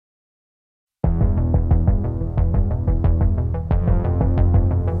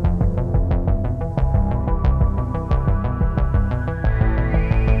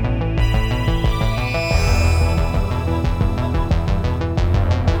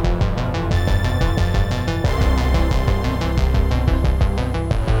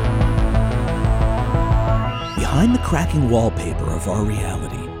cracking wallpaper of our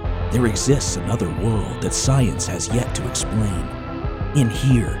reality, there exists another world that science has yet to explain. In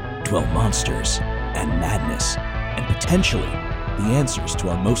here dwell monsters and madness, and potentially the answers to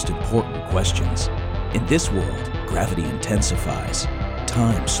our most important questions. In this world, gravity intensifies,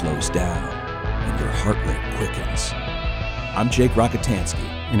 time slows down, and your heart rate quickens. I'm Jake Rockatansky.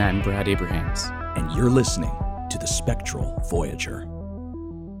 And I'm Brad Abrahams. And you're listening to the Spectral Voyager.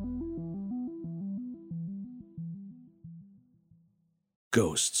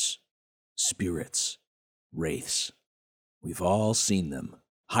 Ghosts, spirits, wraiths. We've all seen them,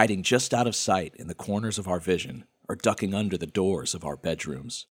 hiding just out of sight in the corners of our vision or ducking under the doors of our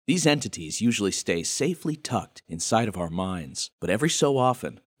bedrooms. These entities usually stay safely tucked inside of our minds, but every so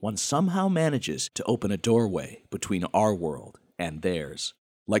often, one somehow manages to open a doorway between our world and theirs.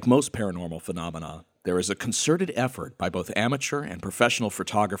 Like most paranormal phenomena, there is a concerted effort by both amateur and professional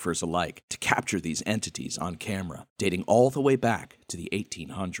photographers alike to capture these entities on camera, dating all the way back to the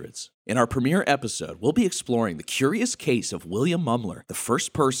 1800s. In our premiere episode, we'll be exploring the curious case of William Mumler, the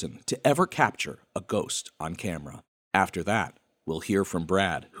first person to ever capture a ghost on camera. After that, we'll hear from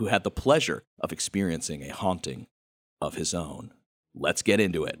Brad, who had the pleasure of experiencing a haunting of his own. Let's get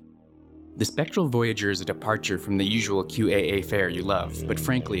into it. The Spectral Voyager is a departure from the usual QAA fare you love, but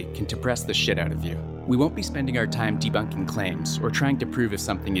frankly, can depress the shit out of you. We won't be spending our time debunking claims or trying to prove if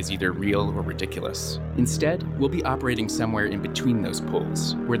something is either real or ridiculous. Instead, we'll be operating somewhere in between those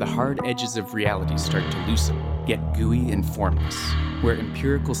poles, where the hard edges of reality start to loosen, get gooey and formless, where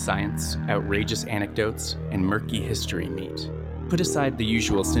empirical science, outrageous anecdotes, and murky history meet. Put aside the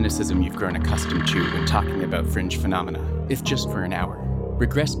usual cynicism you've grown accustomed to when talking about fringe phenomena, if just for an hour.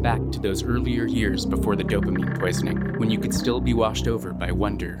 Regress back to those earlier years before the dopamine poisoning, when you could still be washed over by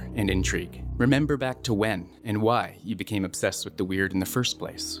wonder and intrigue. Remember back to when and why you became obsessed with the weird in the first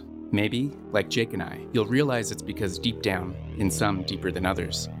place. Maybe, like Jake and I, you'll realize it's because deep down, in some deeper than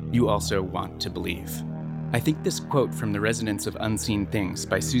others, you also want to believe. I think this quote from The Resonance of Unseen Things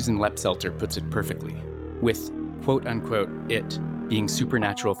by Susan Lepselter puts it perfectly, with quote-unquote it being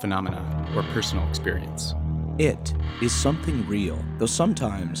supernatural phenomena or personal experience. It is something real, though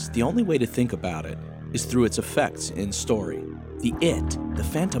sometimes the only way to think about it is through its effects in story. The it, the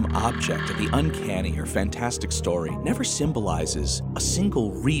phantom object of the uncanny or fantastic story, never symbolizes a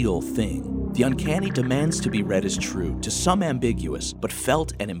single real thing. The uncanny demands to be read as true to some ambiguous but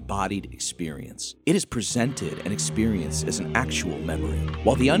felt and embodied experience. It is presented and experienced as an actual memory,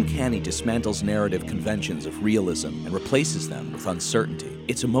 while the uncanny dismantles narrative conventions of realism and replaces them with uncertainty.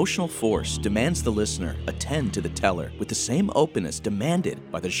 Its emotional force demands the listener attend to the teller with the same openness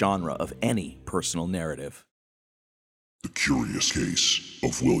demanded by the genre of any personal narrative. The Curious Case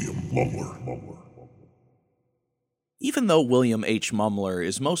of William Mumler. Even though William H. Mumler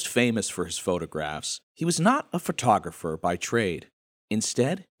is most famous for his photographs, he was not a photographer by trade.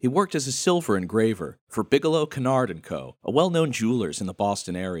 Instead, he worked as a silver engraver for Bigelow, Kennard & Co., a well-known jewelers in the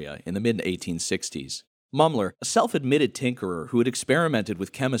Boston area in the mid-1860s. Mumler, a self-admitted tinkerer who had experimented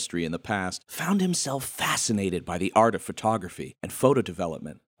with chemistry in the past, found himself fascinated by the art of photography and photo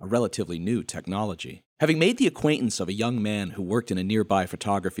development, a relatively new technology. Having made the acquaintance of a young man who worked in a nearby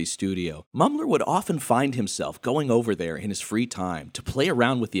photography studio, Mumler would often find himself going over there in his free time to play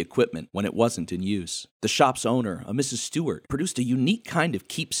around with the equipment when it wasn't in use. The shop's owner, a Mrs. Stewart, produced a unique kind of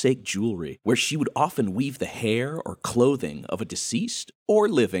keepsake jewelry where she would often weave the hair or clothing of a deceased or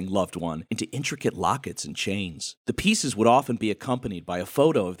living loved one into intricate lockets and chains. The pieces would often be accompanied by a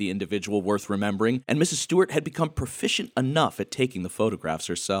photo of the individual worth remembering, and Mrs. Stewart had become proficient enough at taking the photographs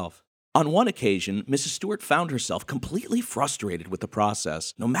herself. On one occasion, Mrs. Stewart found herself completely frustrated with the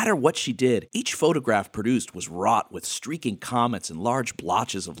process. No matter what she did, each photograph produced was wrought with streaking comets and large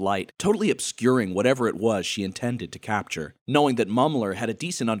blotches of light, totally obscuring whatever it was she intended to capture. Knowing that Mumler had a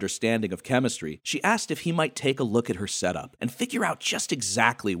decent understanding of chemistry, she asked if he might take a look at her setup and figure out just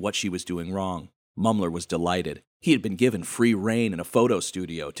exactly what she was doing wrong. Mumler was delighted. He had been given free rein in a photo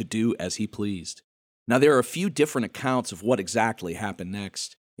studio to do as he pleased. Now, there are a few different accounts of what exactly happened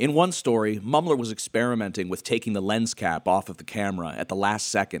next. In one story, Mumler was experimenting with taking the lens cap off of the camera at the last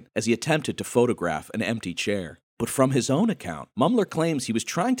second as he attempted to photograph an empty chair. But from his own account, Mumler claims he was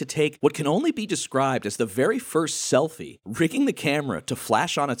trying to take what can only be described as the very first selfie, rigging the camera to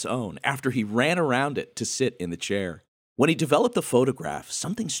flash on its own after he ran around it to sit in the chair. When he developed the photograph,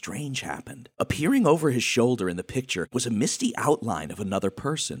 something strange happened. Appearing over his shoulder in the picture was a misty outline of another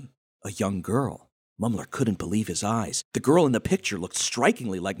person, a young girl. Mumler couldn't believe his eyes. The girl in the picture looked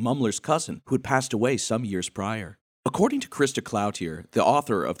strikingly like Mumler's cousin, who had passed away some years prior. According to Krista Cloutier, the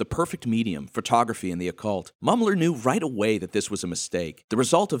author of The Perfect Medium, Photography and the Occult, Mumler knew right away that this was a mistake, the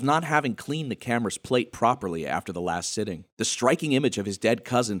result of not having cleaned the camera's plate properly after the last sitting. The striking image of his dead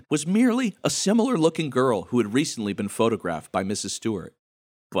cousin was merely a similar-looking girl who had recently been photographed by Mrs. Stewart.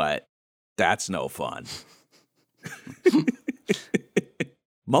 But that's no fun.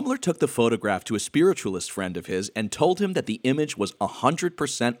 Mumler took the photograph to a spiritualist friend of his and told him that the image was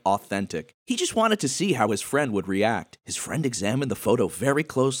 100% authentic. He just wanted to see how his friend would react. His friend examined the photo very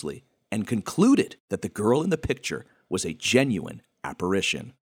closely and concluded that the girl in the picture was a genuine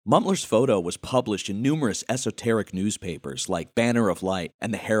apparition. Mumler's photo was published in numerous esoteric newspapers like Banner of Light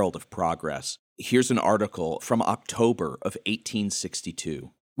and the Herald of Progress. Here's an article from October of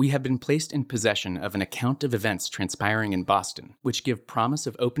 1862. We have been placed in possession of an account of events transpiring in Boston, which give promise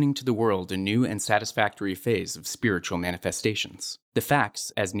of opening to the world a new and satisfactory phase of spiritual manifestations. The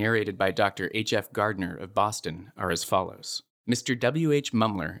facts, as narrated by Dr. H.F. Gardner of Boston, are as follows. Mr. W.H.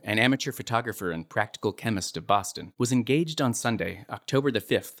 Mumler, an amateur photographer and practical chemist of Boston, was engaged on Sunday, October the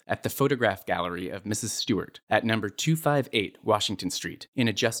 5th, at the photograph gallery of Mrs. Stewart at number 258 Washington Street, in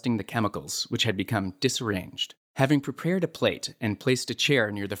adjusting the chemicals, which had become disarranged. Having prepared a plate and placed a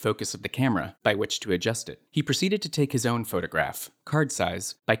chair near the focus of the camera by which to adjust it, he proceeded to take his own photograph, card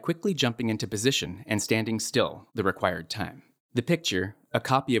size, by quickly jumping into position and standing still the required time. The picture, a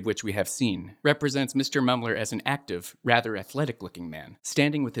copy of which we have seen, represents Mr. Mumler as an active, rather athletic-looking man,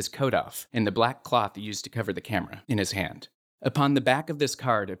 standing with his coat off and the black cloth used to cover the camera in his hand. Upon the back of this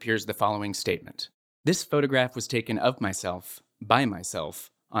card appears the following statement. This photograph was taken of myself, by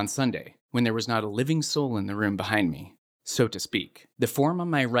myself, on Sunday, when there was not a living soul in the room behind me, so to speak. The form on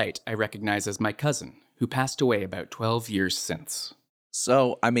my right I recognize as my cousin, who passed away about 12 years since.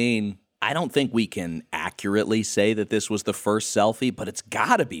 So, I don't think we can accurately say that this was the first selfie, but it's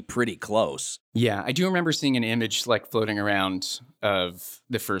gotta be pretty close. Yeah, I do remember seeing an image floating around of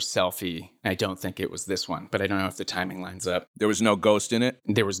the first selfie. I don't think it was this one, but I don't know if the timing lines up. There was no ghost in it?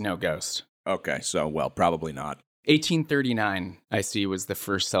 There was no ghost. Okay, so, probably not. 1839, I see, was the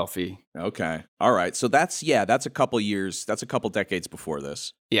first selfie. Okay. All right. So that's a couple decades before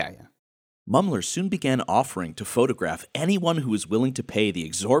this. Yeah. Mumler soon began offering to photograph anyone who was willing to pay the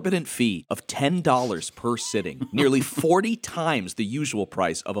exorbitant fee of $10 per sitting, nearly 40 times the usual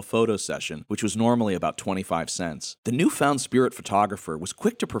price of a photo session, which was normally about 25 cents. The newfound spirit photographer was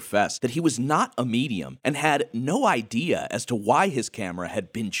quick to profess that he was not a medium and had no idea as to why his camera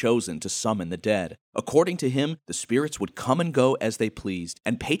had been chosen to summon the dead. According to him, the spirits would come and go as they pleased,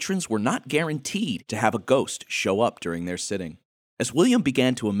 and patrons were not guaranteed to have a ghost show up during their sitting. As William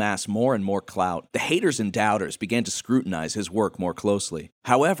began to amass more and more clout, the haters and doubters began to scrutinize his work more closely.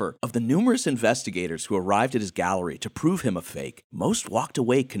 However, of the numerous investigators who arrived at his gallery to prove him a fake, most walked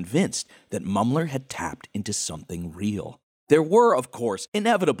away convinced that Mumler had tapped into something real. There were, of course,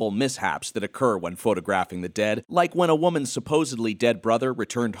 inevitable mishaps that occur when photographing the dead, like when a woman's supposedly dead brother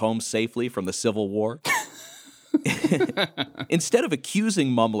returned home safely from the Civil War. Instead of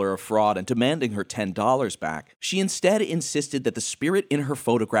accusing Mumler of fraud and demanding her $10 back, she instead insisted that the spirit in her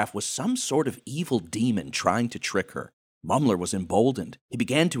photograph was some sort of evil demon trying to trick her. Mumler was emboldened. He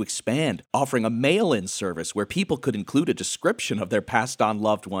began to expand, offering a mail-in service where people could include a description of their passed-on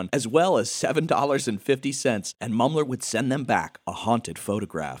loved one, as well as $7.50, and Mumler would send them back a haunted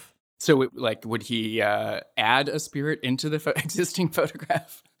photograph. So, would he add a spirit into the existing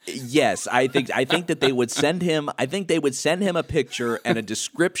photograph? Yes, I think that they would send him. I think they would send him a picture and a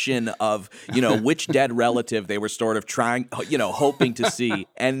description of which dead relative they were sort of trying, hoping to see,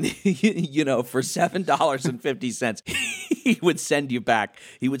 and for $7.50, he would send you back.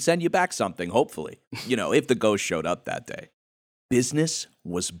 He would send you back something. Hopefully, if the ghost showed up that day. Business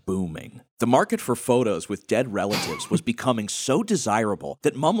was booming. The market for photos with dead relatives was becoming so desirable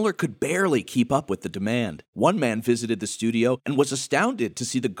that Mumler could barely keep up with the demand. One man visited the studio and was astounded to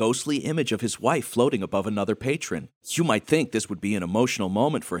see the ghostly image of his wife floating above another patron. You might think this would be an emotional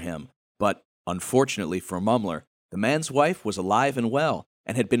moment for him, but unfortunately for Mumler, the man's wife was alive and well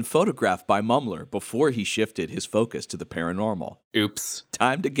and had been photographed by Mumler before he shifted his focus to the paranormal. Oops.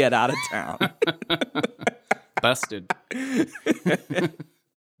 Time to get out of town. Busted.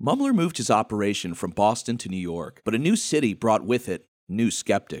 Mumler moved his operation from Boston to New York, but a new city brought with it new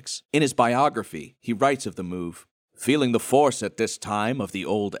skeptics. In his biography, he writes of the move, "Feeling the force at this time of the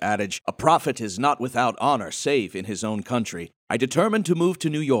old adage, 'A prophet is not without honor save in his own country,' I determined to move to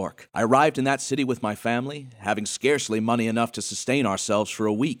New York. I arrived in that city with my family, having scarcely money enough to sustain ourselves for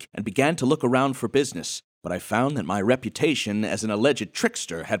a week, and began to look around for business. But I found that my reputation as an alleged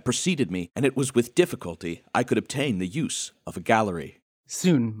trickster had preceded me, and it was with difficulty I could obtain the use of a gallery."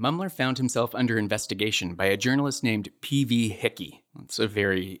 Soon, Mumler found himself under investigation by a journalist named P.V. Hickey. It's a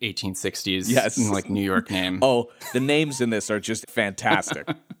very 1860s, Yes. New York name. Oh, the names in this are just fantastic.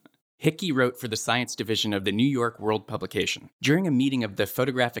 Hickey wrote for the science division of the New York World publication. During a meeting of the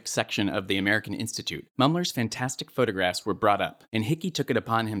photographic section of the American Institute, Mumler's fantastic photographs were brought up, and Hickey took it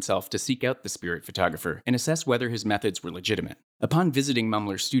upon himself to seek out the spirit photographer and assess whether his methods were legitimate. Upon visiting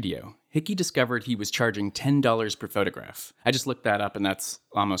Mumler's studio, Hickey discovered he was charging $10 per photograph. I just looked that up, and that's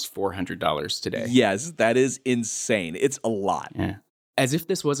almost $400 today. Yes, that is insane. It's a lot. Yeah. As if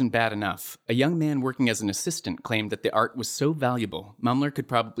this wasn't bad enough, a young man working as an assistant claimed that the art was so valuable, Mumler could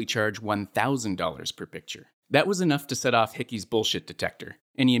probably charge $1,000 per picture. That was enough to set off Hickey's bullshit detector,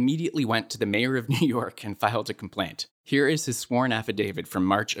 and he immediately went to the mayor of New York and filed a complaint. Here is his sworn affidavit from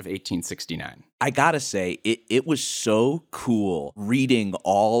March of 1869. I gotta say, it was so cool reading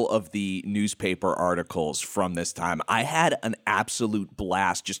all of the newspaper articles from this time. I had an absolute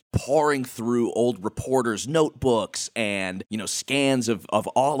blast just pouring through old reporters' notebooks and, scans of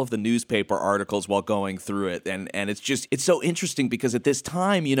all of the newspaper articles while going through it. And it's so interesting because at this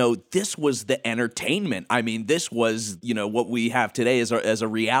time, this was the entertainment. I mean, this was, what we have today as a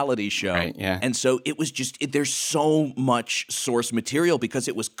reality show. Right, yeah. And so it was just, there's so much source material because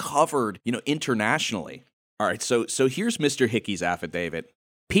it was covered, internationally. All right, so here's Mr. Hickey's affidavit.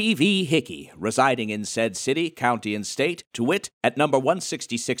 P.V. Hickey, residing in said city, county, and state, to wit, at number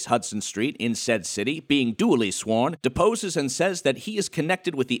 166 Hudson Street in said city, being duly sworn, deposes and says that he is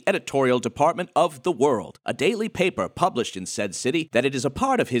connected with the editorial department of The World, a daily paper published in said city, that it is a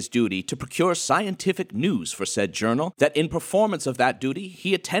part of his duty to procure scientific news for said journal, that in performance of that duty,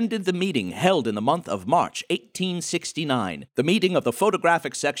 he attended the meeting held in the month of March, 1869, the meeting of the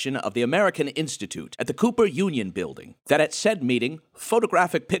photographic section of the American Institute at the Cooper Union Building, that at said meeting,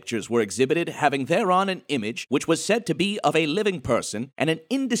 photographic pictures were exhibited having thereon an image which was said to be of a living person and an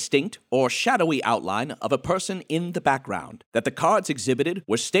indistinct or shadowy outline of a person in the background, that the cards exhibited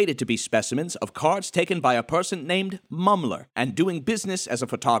were stated to be specimens of cards taken by a person named Mumler and doing business as a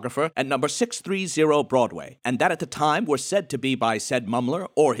photographer at number 630 Broadway, and that at the time were said to be by said Mumler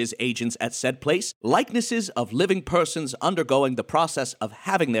or his agents at said place likenesses of living persons undergoing the process of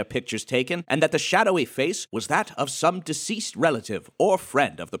having their pictures taken, and that the shadowy face was that of some deceased relative or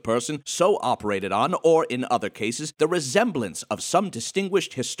friend of the person so operated on, or in other cases, the resemblance of some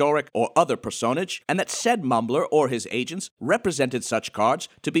distinguished historic or other personage, and that said Mumler or his agents represented such cards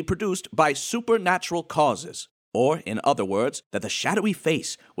to be produced by supernatural causes. Or, in other words, that the shadowy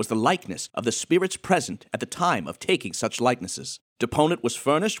face was the likeness of the spirits present at the time of taking such likenesses. Deponent was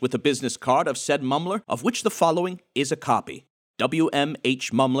furnished with a business card of said Mumler, of which the following is a copy. W.M.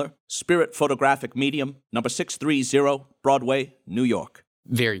 H. Mumler, Spirit Photographic Medium, number 630, Broadway, New York.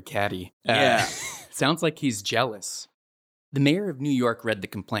 Very catty. Yeah. Sounds like he's jealous. The mayor of New York read the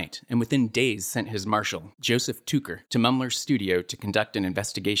complaint, and within days sent his marshal, Joseph Tucker, to Mumler's studio to conduct an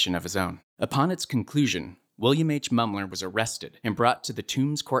investigation of his own. Upon its conclusion, William H. Mumler was arrested and brought to the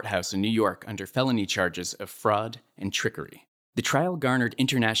Tombs Courthouse in New York under felony charges of fraud and trickery. The trial garnered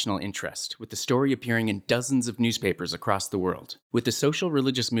international interest, with the story appearing in dozens of newspapers across the world. With the social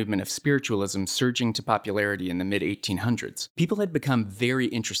religious movement of spiritualism surging to popularity in the mid-1800s, people had become very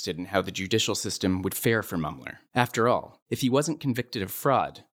interested in how the judicial system would fare for Mumler. After all, if he wasn't convicted of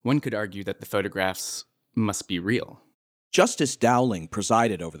fraud, one could argue that the photographs must be real. Justice Dowling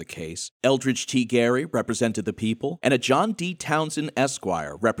presided over the case, Eldridge T. Gary represented the people, and a John D. Townsend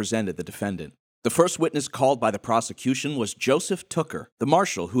Esquire represented the defendant. The first witness called by the prosecution was Joseph Tucker, the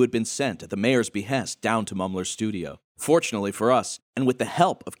marshal who had been sent at the mayor's behest down to Mumler's studio. Fortunately for us, and with the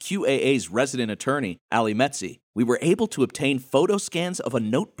help of QAA's resident attorney, Ali Metzi, we were able to obtain photo scans of a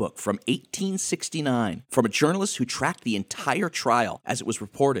notebook from 1869 from a journalist who tracked the entire trial as it was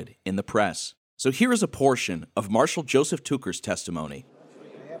reported in the press. So here is a portion of Marshal Joseph Tucker's testimony.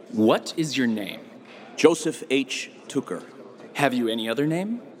 What is your name? Joseph H. Tucker. Have you any other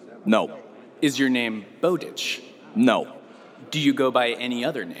name? No. Is your name Bowditch? No. Do you go by any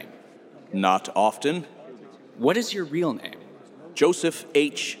other name? Not often. What is your real name? Joseph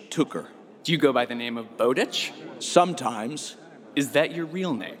H. Tucker. Do you go by the name of Bowditch? Sometimes. Is that your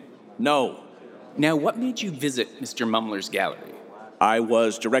real name? No. Now, what made you visit Mr. Mumler's gallery? I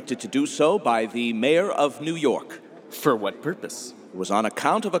was directed to do so by the mayor of New York. For what purpose? It was on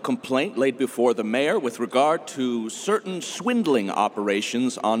account of a complaint laid before the mayor with regard to certain swindling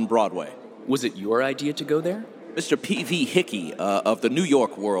operations on Broadway. Was it your idea to go there? Mr. P.V. Hickey of the New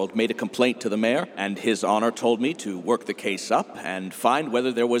York World made a complaint to the mayor, and His Honor told me to work the case up and find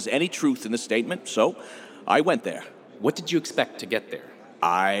whether there was any truth in the statement, so I went there. What did you expect to get there?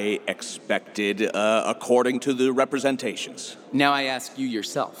 I expected, according to the representations. Now I ask you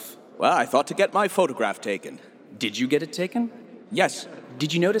yourself. Well, I thought to get my photograph taken. Did you get it taken? Yes.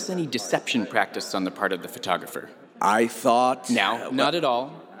 Did you notice any deception practiced on the part of the photographer? I thought... Now, not at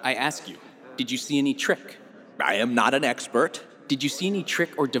all. I ask you, did you see any trick? I am not an expert. Did you see any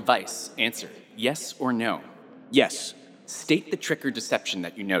trick or device? Answer, yes or no. Yes. State the trick or deception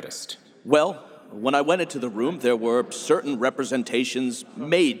that you noticed. Well, when I went into the room, there were certain representations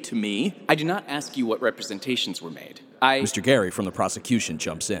made to me. I do not ask you what representations were made. Mr. Gary from the prosecution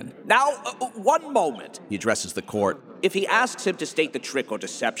jumps in. Now, one moment, he addresses the court. If he asks him to state the trick or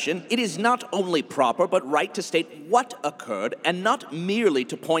deception, it is not only proper but right to state what occurred and not merely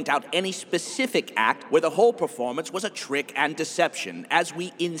to point out any specific act where the whole performance was a trick and deception, as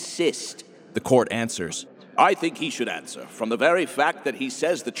we insist. The court answers. I think he should answer, from the very fact that he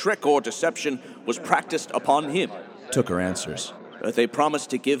says the trick or deception was practiced upon him. Tooker answers. They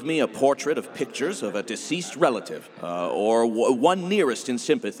promised to give me a portrait of pictures of a deceased relative, or one nearest in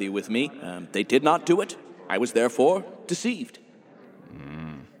sympathy with me. They did not do it. I was therefore deceived.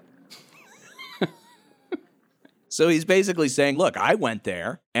 So he's basically saying, look, I went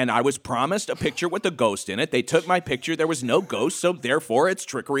there, and I was promised a picture with a ghost in it. They took my picture, there was no ghost, so therefore it's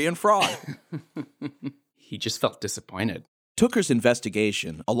trickery and fraud. He just felt disappointed. Tooker's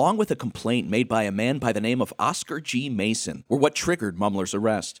investigation, along with a complaint made by a man by the name of Oscar G. Mason, were what triggered Mumler's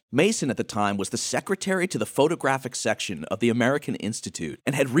arrest. Mason at the time was the secretary to the photographic section of the American Institute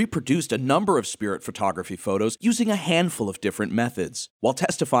and had reproduced a number of spirit photography photos using a handful of different methods. While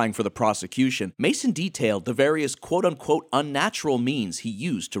testifying for the prosecution, Mason detailed the various quote-unquote unnatural means he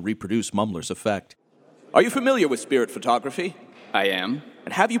used to reproduce Mumler's effect. Are you familiar with spirit photography? I am.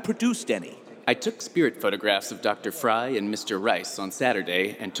 And have you produced any? I took spirit photographs of Dr. Fry and Mr. Rice on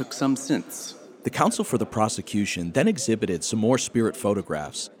Saturday and took some since. The counsel for the prosecution then exhibited some more spirit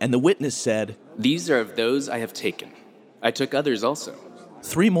photographs, and the witness said, These are of those I have taken. I took others also.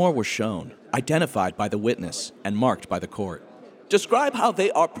 3 more were shown, identified by the witness, and marked by the court. Describe how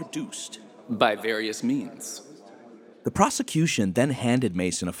they are produced. By various means. The prosecution then handed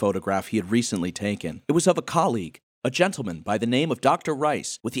Mason a photograph he had recently taken. It was of a colleague, a gentleman by the name of Dr.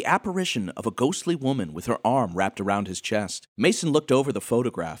 Rice, with the apparition of a ghostly woman with her arm wrapped around his chest. Mason looked over the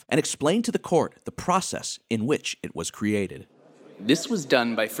photograph and explained to the court the process in which it was created. This was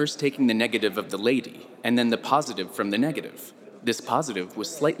done by first taking the negative of the lady, and then the positive from the negative. This positive was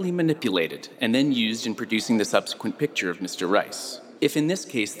slightly manipulated, and then used in producing the subsequent picture of Mr. Rice. If in this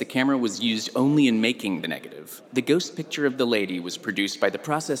case the camera was used only in making the negative, the ghost picture of the lady was produced by the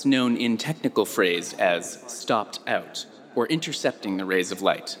process known in technical phrase as stopped out, or intercepting the rays of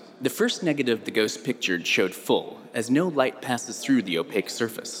light. The first negative the ghost pictured showed full, as no light passes through the opaque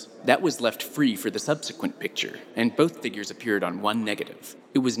surface. That was left free for the subsequent picture, and both figures appeared on one negative.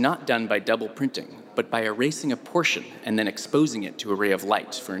 It was not done by double printing, but by erasing a portion and then exposing it to a ray of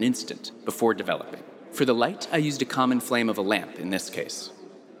light for an instant before developing. For the light, I used a common flame of a lamp in this case.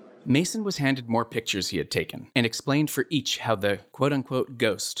 Mason was handed more pictures he had taken and explained for each how the quote-unquote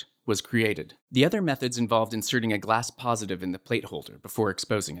ghost was created. The other methods involved inserting a glass positive in the plate holder before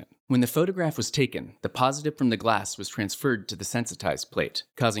exposing it. When the photograph was taken, the positive from the glass was transferred to the sensitized plate,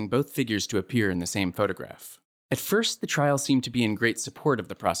 causing both figures to appear in the same photograph. At first, the trial seemed to be in great support of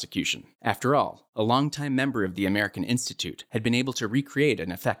the prosecution. After all, a longtime member of the American Institute had been able to recreate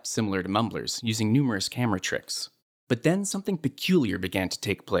an effect similar to Mumler's using numerous camera tricks. But then something peculiar began to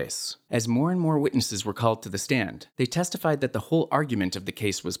take place. As more and more witnesses were called to the stand, they testified that the whole argument of the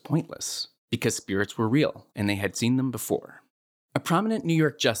case was pointless, because spirits were real, and they had seen them before. A prominent New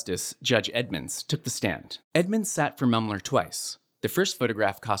York justice, Judge Edmonds, took the stand. Edmonds sat for Mumler twice. The first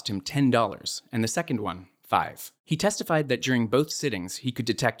photograph cost him $10, and the second one, $5. He testified that during both sittings, he could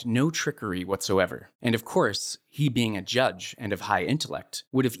detect no trickery whatsoever. And of course, he being a judge and of high intellect,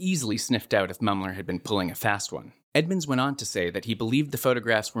 would have easily sniffed out if Mumler had been pulling a fast one. Edmonds went on to say that he believed the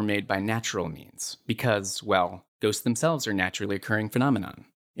photographs were made by natural means, because, well, ghosts themselves are naturally occurring phenomenon.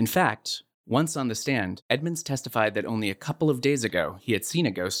 In fact, once on the stand, Edmonds testified that only a couple of days ago, he had seen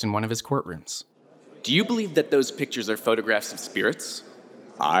a ghost in one of his courtrooms. Do you believe that those pictures are photographs of spirits?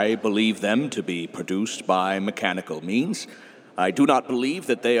 I believe them to be produced by mechanical means. I do not believe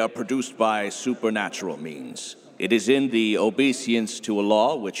that they are produced by supernatural means. It is in the obeisance to a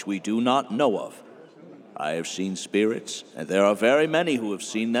law which we do not know of. I have seen spirits, and there are very many who have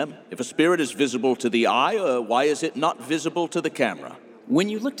seen them. If a spirit is visible to the eye, why is it not visible to the camera? When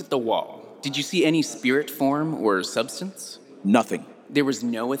you looked at the wall, did you see any spirit form or substance? Nothing. There was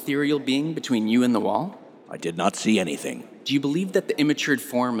no ethereal being between you and the wall? I did not see anything. Do you believe that the immatured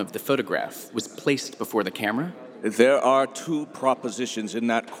form of the photograph was placed before the camera? There are two propositions in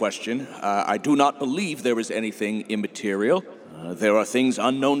that question. I do not believe there is anything immaterial. There are things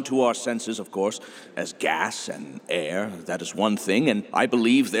unknown to our senses, of course, as gas and air. That is one thing, and I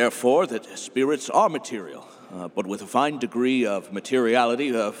believe, therefore, that spirits are material, but with a fine degree of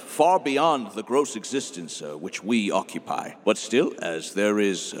materiality far beyond the gross existence which we occupy. But still, as there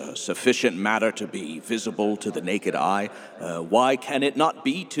is sufficient matter to be visible to the naked eye, why can it not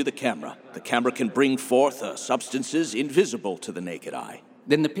be to the camera? The camera can bring forth substances invisible to the naked eye.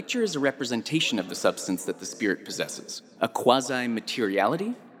 Then the picture is a representation of the substance that the spirit possesses, a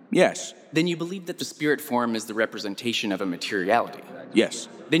quasi-materiality? Yes. Then you believe that the spirit form is the representation of a materiality? Yes.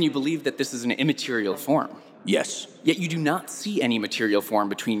 Then you believe that this is an immaterial form? Yes. Yet you do not see any material form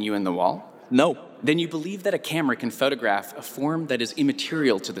between you and the wall? No. Then you believe that a camera can photograph a form that is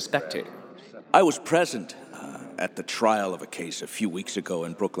immaterial to the spectator? I was present at the trial of a case a few weeks ago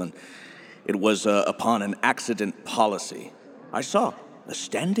in Brooklyn. It was upon an accident policy. I saw,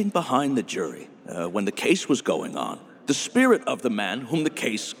 standing behind the jury, when the case was going on, the spirit of the man whom the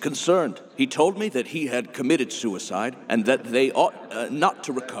case concerned. He told me that he had committed suicide and that they ought not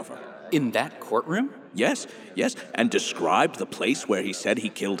to recover. In that courtroom? Yes, and described the place where he said he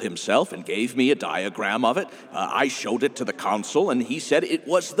killed himself and gave me a diagram of it. I showed it to the counsel, and he said it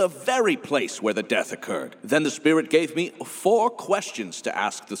was the very place where the death occurred. Then the spirit gave me 4 questions to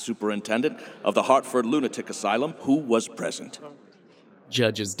ask the superintendent of the Hartford Lunatic Asylum, who was present.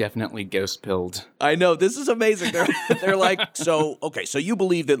 Judge is definitely ghost-pilled. I know, this is amazing. They're like, so you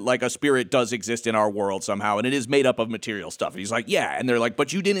believe that like a spirit does exist in our world somehow, and it is made up of material stuff. And he's like, yeah. And they're like,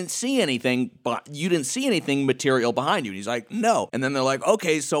 but you didn't see anything material behind you. And he's like, no. And then they're like,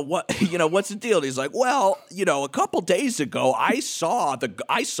 okay, so what, what's the deal? And he's like, well, a couple days ago, I saw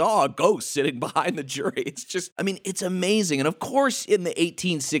a ghost sitting behind the jury. It's just, it's amazing. And of course, in the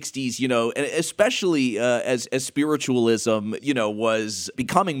 1860s, and especially as spiritualism, was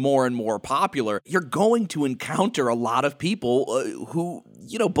becoming more and more popular, you're going to encounter a lot of people who,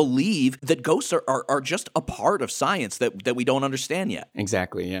 believe that ghosts are just a part of science that we don't understand yet.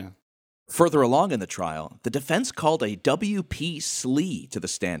 Exactly, yeah. Further along in the trial, the defense called a W.P. Slee to the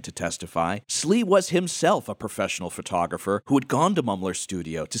stand to testify. Slee was himself a professional photographer who had gone to Mumler's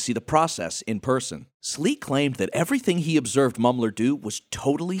studio to see the process in person. Slee claimed that everything he observed Mumler do was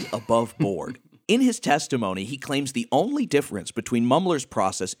totally above board. In his testimony, he claims the only difference between Mumler's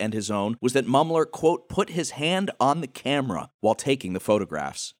process and his own was that Mumler, quote, put his hand on the camera while taking the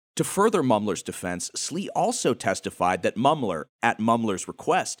photographs. To further Mumler's defense, Slee also testified that Mumler, at Mumler's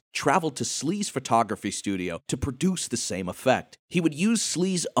request, traveled to Slee's photography studio to produce the same effect. He would use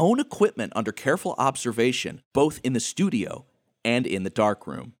Slee's own equipment under careful observation, both in the studio and in the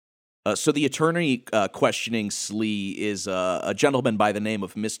darkroom. So the attorney questioning Slee is a gentleman by the name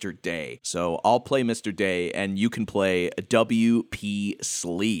of Mr. Day. So I'll play Mr. Day, and you can play W.P.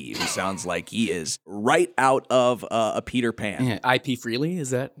 Slee, who sounds like he is right out of a Peter Pan. Yeah, IP Freely,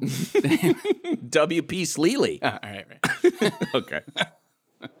 is that? W.P. Sleely. All right. Okay.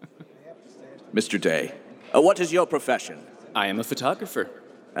 Mr. Day, what is your profession? I am a photographer.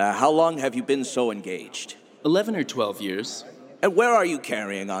 How long have you been so engaged? 11 or 12 years. And where are you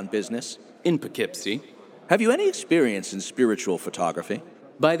carrying on business? In Poughkeepsie. Have you any experience in spiritual photography?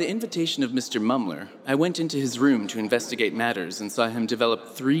 By the invitation of Mr. Mumler, I went into his room to investigate matters and saw him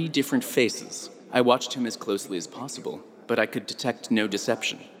develop 3 different faces. I watched him as closely as possible, but I could detect no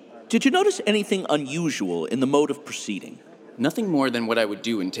deception. Did you notice anything unusual in the mode of proceeding? Nothing more than what I would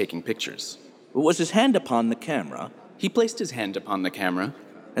do in taking pictures. Was his hand upon the camera? He placed his hand upon the camera.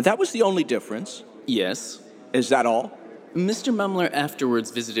 And that was the only difference? Yes. Is that all? Mr. Mumler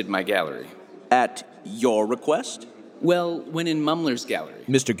afterwards visited my gallery. At your request? Well, when in Mumler's gallery.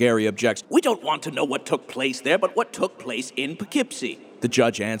 Mr. Gary objects. We don't want to know what took place there, but what took place in Poughkeepsie. The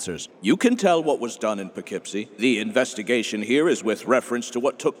judge answers, you can tell what was done in Poughkeepsie. The investigation here is with reference to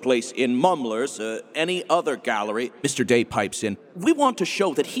what took place in Mumler's, any other gallery. Mr. Day pipes in, we want to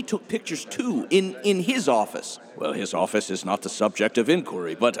show that he took pictures too, in his office. Well, his office is not the subject of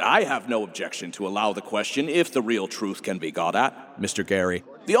inquiry, but I have no objection to allow the question if the real truth can be got at. Mr. Gary,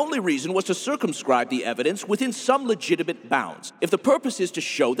 the only reason was to circumscribe the evidence within some legitimate bounds. If the purpose is to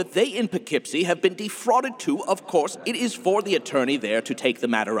show that they in Poughkeepsie have been defrauded too, of course, it is for the attorney there to take the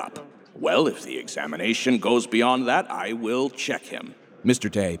matter up. Well, if the examination goes beyond that, I will check him. Mr.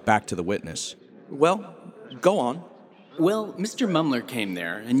 Day, back to the witness. Well, go on. Well, Mr. Mumler came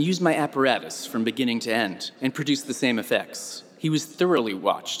there and used my apparatus from beginning to end and produced the same effects. He was thoroughly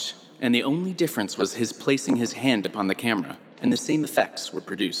watched, and the only difference was his placing his hand upon the camera, and the same effects were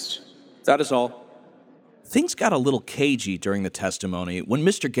produced. That is all. Things got a little cagey during the testimony when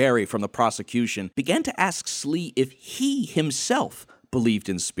Mr. Gary from the prosecution began to ask Slee if he himself believed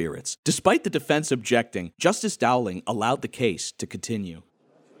in spirits. Despite the defense objecting, Justice Dowling allowed the case to continue.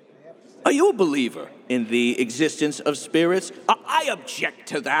 Are you a believer in the existence of spirits? I object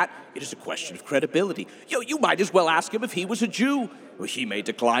to that. It is a question of credibility. You might as well ask him if he was a Jew. He may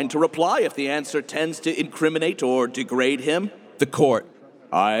decline to reply if the answer tends to incriminate or degrade him. The court.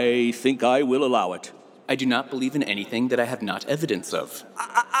 I think I will allow it. I do not believe in anything that I have not evidence of.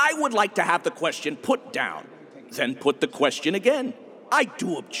 I would like to have the question put down. Then put the question again. I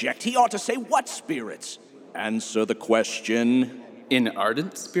do object. He ought to say what spirits? Answer the question. In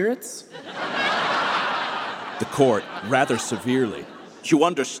ardent spirits? The court, rather severely. You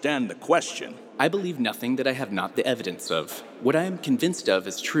understand the question. I believe nothing that I have not the evidence of. What I am convinced of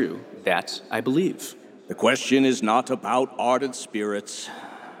is true. That I believe. The question is not about ardent spirits.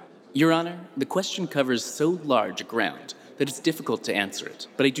 Your Honor, the question covers so large a ground that it's difficult to answer it,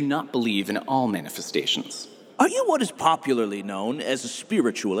 but I do not believe in all manifestations. Are you what is popularly known as a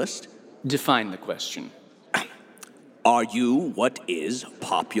spiritualist? Define the question. Are you what is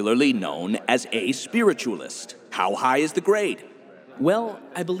popularly known as a spiritualist? How high is the grade? Well,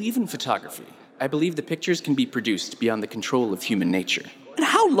 I believe in photography. I believe the pictures can be produced beyond the control of human nature. And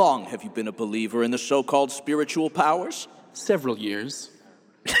how long have you been a believer in the so-called spiritual powers? Several years.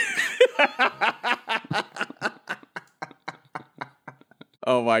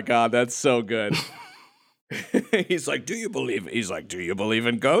 Oh my God, that's so good. He's like, do you believe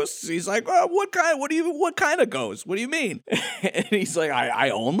in ghosts? He's like, what kind of ghosts? What do you mean? And he's like, I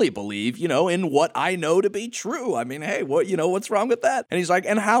only believe, in what I know to be true. I mean, hey, what's wrong with that? And he's like,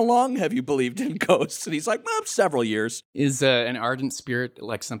 and how long have you believed in ghosts? And he's like, several years. Is an ardent spirit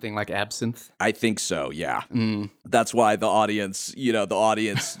like something like absinthe? I think so, yeah. That's why the audience,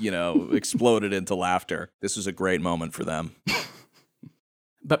 exploded into laughter. This was a great moment for them.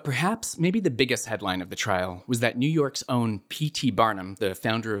 But perhaps, maybe the biggest headline of the trial was that New York's own P.T. Barnum, the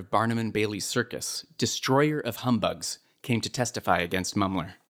founder of Barnum and Bailey's Circus, destroyer of humbugs, came to testify against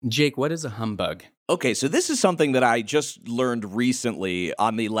Mumler. Jake, what is a humbug? Okay, so this is something that I just learned recently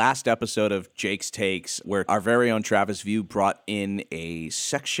on the last episode of Jake's Takes, where our very own Travis View brought in a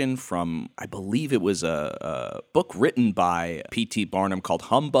section from, I believe it was a book written by P.T. Barnum called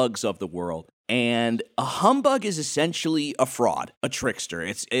Humbugs of the World. And a humbug is essentially a fraud, a trickster.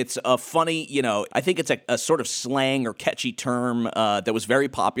 It's a funny, I think it's a sort of slang or catchy term that was very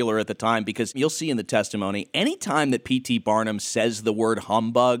popular at the time, because you'll see in the testimony, anytime that P.T. Barnum says the word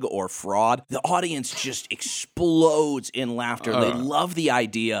humbug or fraud, the audience just explodes in laughter. They love the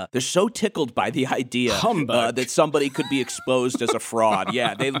idea. They're so tickled by the idea that somebody could be exposed as a fraud.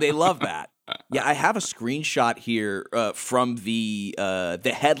 Yeah, they love that. Yeah, I have a screenshot here from the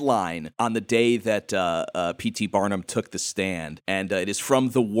headline on the day that P.T. Barnum took the stand, and it is from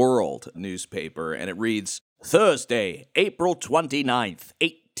The World newspaper, and it reads, Thursday, April 29th,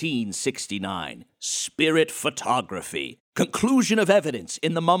 1869, Spirit Photography. Conclusion of evidence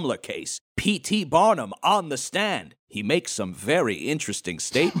in the Mumler case. P.T. Barnum on the stand. He makes some very interesting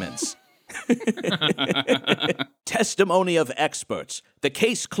statements. Testimony of experts. The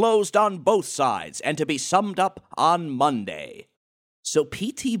case closed on both sides and to be summed up on Monday. So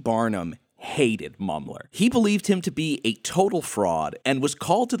P.T. Barnum hated Mumler. He believed him to be a total fraud and was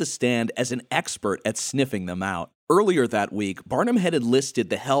called to the stand as an expert at sniffing them out. Earlier that week, Barnum had enlisted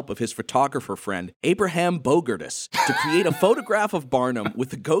the help of his photographer friend, Abraham Bogartus, to create a photograph of Barnum with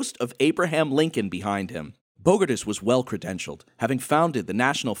the ghost of Abraham Lincoln behind him. Bogartus was well-credentialed, having founded the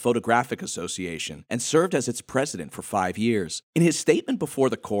National Photographic Association and served as its president for 5 years. In his statement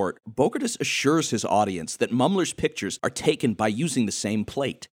before the court, Bogartus assures his audience that Mumler's pictures are taken by using the same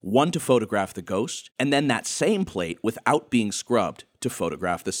plate, one to photograph the ghost, and then that same plate, without being scrubbed, to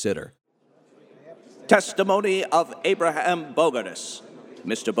photograph the sitter. Testimony of Abraham Bogartus.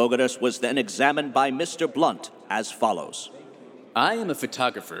 Mr. Bogartus was then examined by Mr. Blunt as follows. I am a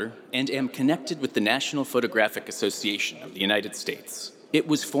photographer and am connected with the National Photographic Association of the United States. It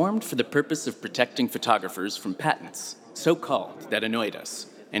was formed for the purpose of protecting photographers from patents, so-called, that annoyed us,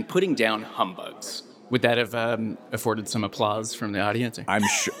 and putting down humbugs. Would that have afforded some applause from the audience?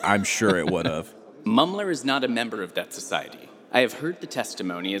 I'm sure it would have. Mumler is not a member of that society. I have heard the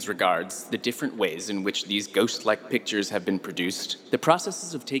testimony as regards the different ways in which these ghost-like pictures have been produced. The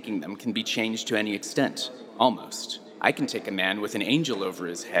processes of taking them can be changed to any extent, almost. I can take a man with an angel over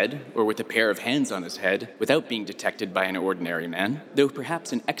his head, or with a pair of hands on his head, without being detected by an ordinary man, though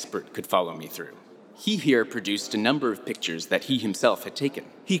perhaps an expert could follow me through. He here produced a number of pictures that he himself had taken.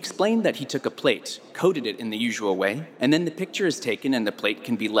 He explained that he took a plate, coated it in the usual way, and then the picture is taken and the plate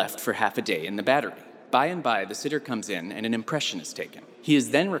can be left for half a day in the battery. By and by, the sitter comes in and an impression is taken. He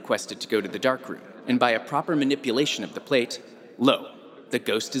is then requested to go to the darkroom, and by a proper manipulation of the plate, lo, the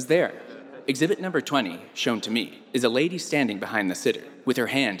ghost is there. Exhibit number 20, shown to me, is a lady standing behind the sitter, with her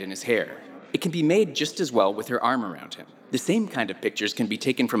hand in his hair. It can be made just as well with her arm around him. The same kind of pictures can be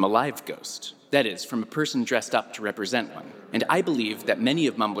taken from a live ghost, that is, from a person dressed up to represent one, and I believe that many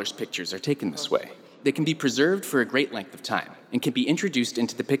of Mumler's pictures are taken this way. They can be preserved for a great length of time, and can be introduced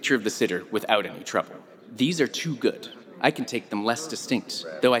into the picture of the sitter without any trouble. These are too good. I can take them less distinct,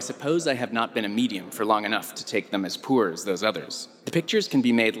 though I suppose I have not been a medium for long enough to take them as poor as those others. The pictures can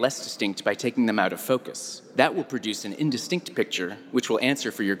be made less distinct by taking them out of focus. That will produce an indistinct picture, which will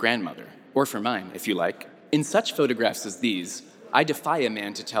answer for your grandmother, or for mine, if you like. In such photographs as these, I defy a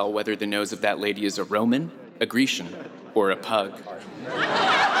man to tell whether the nose of that lady is a Roman, a Grecian, or a pug.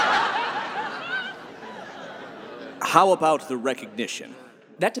 How about the recognition?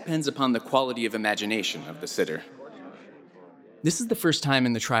 That depends upon the quality of imagination of the sitter. This is the first time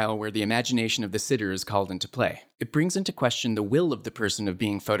in the trial where the imagination of the sitter is called into play. It brings into question the will of the person of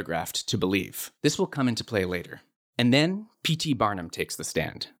being photographed to believe. This will come into play later. And then, P.T. Barnum takes the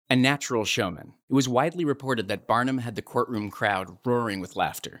stand, a natural showman. It was widely reported that Barnum had the courtroom crowd roaring with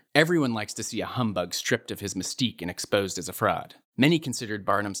laughter. Everyone likes to see a humbug stripped of his mystique and exposed as a fraud. Many considered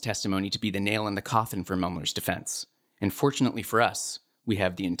Barnum's testimony to be the nail in the coffin for Mumler's defense. And fortunately for us, we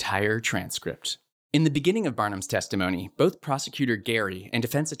have the entire transcript. In the beginning of Barnum's testimony, both prosecutor Gary and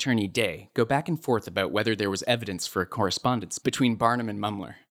defense attorney Day go back and forth about whether there was evidence for a correspondence between Barnum and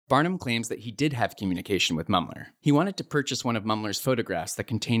Mumler. Barnum claims that he did have communication with Mumler. He wanted to purchase one of Mumler's photographs that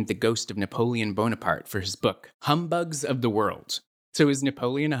contained the ghost of Napoleon Bonaparte for his book, Humbugs of the World. So is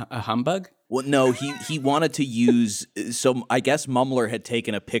Napoleon a humbug? Well, no, he wanted to use, so I guess Mumler had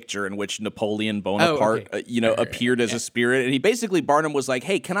taken a picture in which Napoleon Bonaparte, appeared as a spirit, and Barnum was like,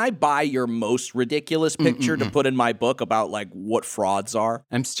 hey, can I buy your most ridiculous picture to put in my book about, like, what frauds are?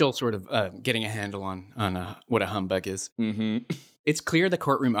 I'm still sort of getting a handle on what a humbug is. Mm-hmm. It's clear the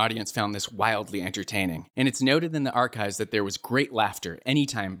courtroom audience found this wildly entertaining, and it's noted in the archives that there was great laughter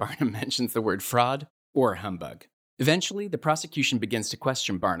anytime Barnum mentions the word fraud or humbug. Eventually, the prosecution begins to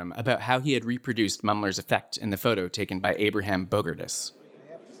question Barnum about how he had reproduced Mumler's effect in the photo taken by Abraham Bogartis.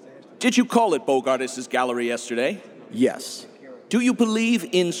 Did you call at Bogartis' gallery yesterday? Yes. Do you believe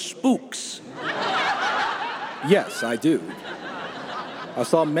in spooks? Yes, I do. I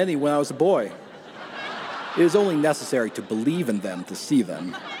saw many when I was a boy. It is only necessary to believe in them to see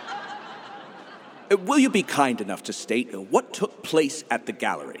them. Will you be kind enough to state what took place at the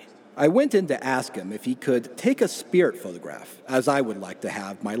gallery? I went in to ask him if he could take a spirit photograph, as I would like to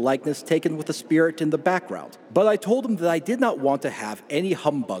have my likeness taken with a spirit in the background. But I told him that I did not want to have any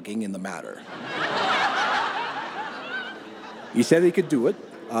humbugging in the matter. He said he could do it.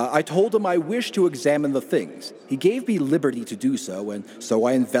 I told him I wished to examine the things. He gave me liberty to do so, and so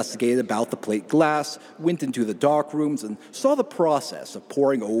I investigated about the plate glass, went into the dark rooms, and saw the process of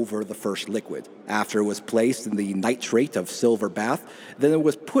pouring over the first liquid. After it was placed in the nitrate of silver bath, then it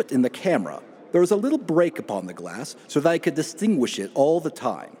was put in the camera. There was a little break upon the glass so that I could distinguish it all the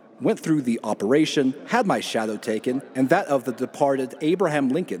time. Went through the operation, had my shadow taken, and that of the departed Abraham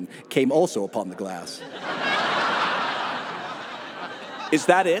Lincoln came also upon the glass. Is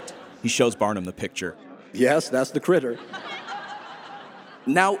that it? He shows Barnum the picture. Yes, that's the critter.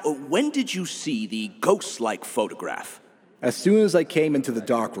 Now, when did you see the ghost-like photograph? As soon as I came into the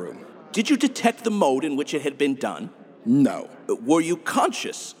dark room. Did you detect the mode in which it had been done? No. Were you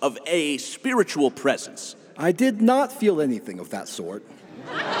conscious of a spiritual presence? I did not feel anything of that sort.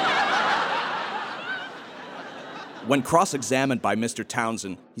 When cross-examined by Mr.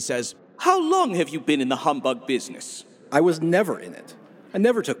 Townsend, he says, "How long have you been in the humbug business?" I was never in it. I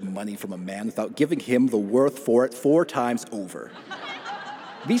never took money from a man without giving him the worth for it 4 times over.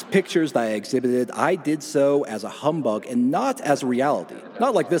 These pictures that I exhibited, I did so as a humbug and not as a reality.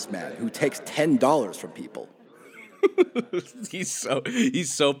 Not like this man who takes $10 from people. He's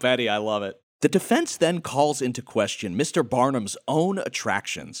so petty, I love it. The defense then calls into question Mr. Barnum's own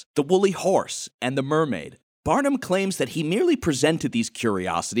attractions, the woolly horse and the mermaid. Barnum claims that he merely presented these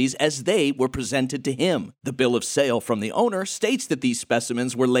curiosities as they were presented to him. The bill of sale from the owner states that these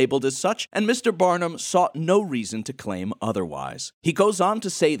specimens were labeled as such, and Mr. Barnum sought no reason to claim otherwise. He goes on to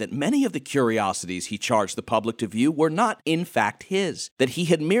say that many of the curiosities he charged the public to view were not in fact his, that he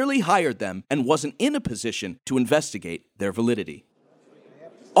had merely hired them and wasn't in a position to investigate their validity.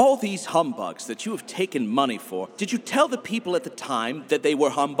 All these humbugs that you have taken money for, did you tell the people at the time that they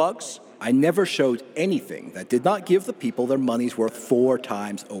were humbugs? I never showed anything that did not give the people their money's worth 4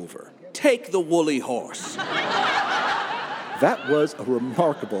 times over. Take the woolly horse. That was a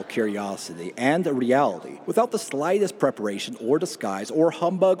remarkable curiosity and a reality, without the slightest preparation or disguise or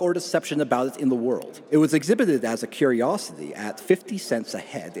humbug or deception about it in the world. It was exhibited as a curiosity at 50 cents a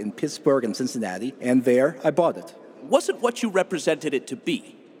head in Pittsburgh and Cincinnati, and there I bought it. Was it what you represented it to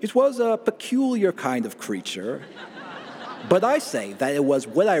be? It was a peculiar kind of creature, but I say that it was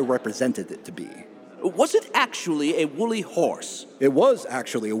what I represented it to be. Was it actually a woolly horse? It was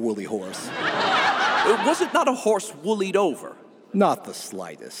actually a woolly horse. Was it not a horse woollied over? Not the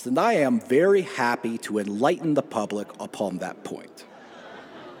slightest, and I am very happy to enlighten the public upon that point.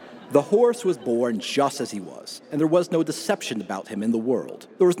 The horse was born just as he was, and there was no deception about him in the world.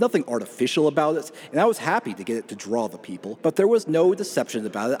 There was nothing artificial about it, and I was happy to get it to draw the people, but there was no deception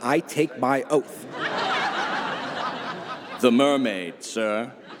about it, I take my oath. The mermaid,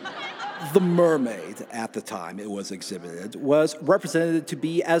 sir. The mermaid, at the time it was exhibited, was represented to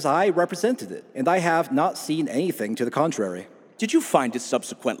be as I represented it, and I have not seen anything to the contrary. Did you find it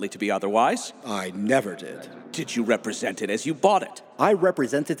subsequently to be otherwise? I never did. Did you represent it as you bought it? I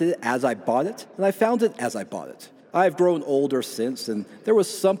represented it as I bought it, and I found it as I bought it. I've grown older since, and there was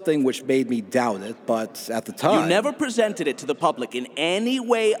something which made me doubt it, but at the time... You never presented it to the public in any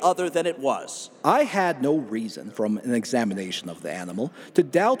way other than it was. I had no reason, from an examination of the animal, to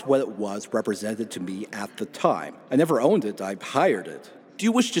doubt what it was represented to me at the time. I never owned it, I hired it. Do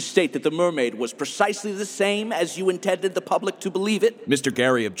you wish to state that the mermaid was precisely the same as you intended the public to believe it? Mr.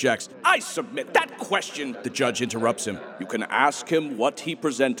 Gary objects. I submit that question. The judge interrupts him. You can ask him what he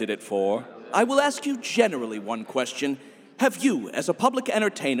presented it for. I will ask you generally one question. Have you, as a public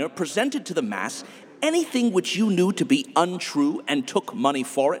entertainer, presented to the mass anything which you knew to be untrue and took money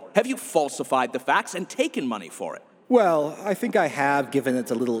for it? Have you falsified the facts and taken money for it? Well, I think I have given it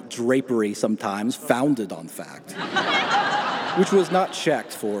a little drapery sometimes, founded on fact, which was not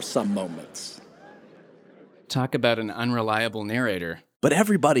checked for some moments. Talk about an unreliable narrator. But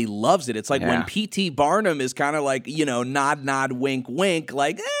everybody loves it. It's like when P.T. Barnum is kind of like, nod, nod, wink, wink,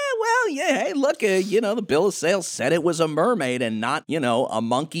 like, hey, look, the bill of sale said it was a mermaid and not, a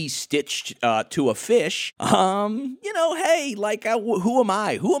monkey stitched to a fish. Hey, like, who am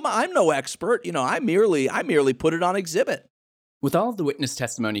I? I'm no expert. I merely put it on exhibit. With all of the witness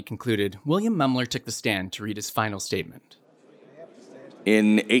testimony concluded, William Mumler took the stand to read his final statement.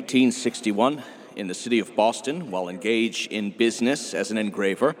 In 1861, in the city of Boston, while engaged in business as an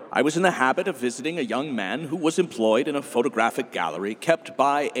engraver, I was in the habit of visiting a young man who was employed in a photographic gallery kept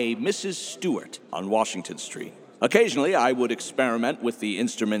by a Mrs. Stewart on Washington Street. Occasionally, I would experiment with the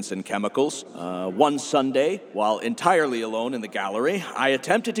instruments and chemicals. One Sunday, while entirely alone in the gallery, I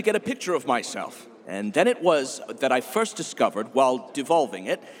attempted to get a picture of myself. And then it was that I first discovered, while devolving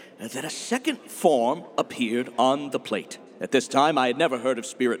it, that a second form appeared on the plate. At this time, I had never heard of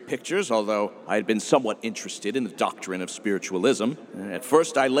spirit pictures, although I had been somewhat interested in the doctrine of spiritualism. At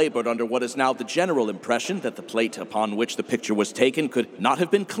first, I labored under what is now the general impression that the plate upon which the picture was taken could not have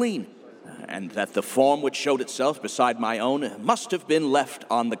been clean, and that the form which showed itself beside my own must have been left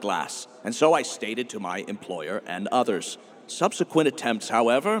on the glass. And so I stated to my employer and others. Subsequent attempts,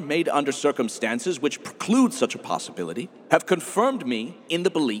 however, made under circumstances which preclude such a possibility, have confirmed me in the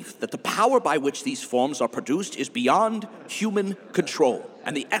belief that the power by which these forms are produced is beyond human control,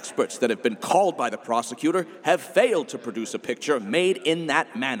 and the experts that have been called by the prosecutor have failed to produce a picture made in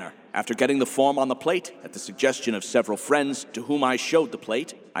that manner. After getting the form on the plate, at the suggestion of several friends to whom I showed the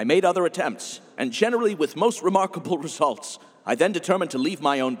plate, I made other attempts, and generally with most remarkable results. I then determined to leave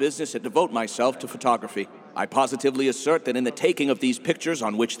my own business and devote myself to photography. I positively assert that in the taking of these pictures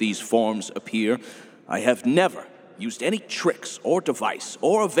on which these forms appear, I have never used any tricks or device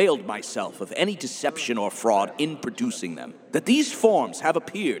or availed myself of any deception or fraud in producing them. That these forms have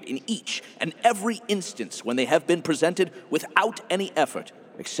appeared in each and every instance when they have been presented without any effort,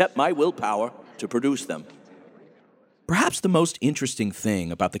 except my willpower to produce them. Perhaps the most interesting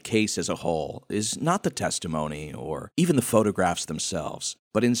thing about the case as a whole is not the testimony or even the photographs themselves,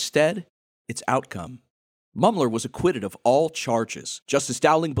 but instead, its outcome. Mumler was acquitted of all charges. Justice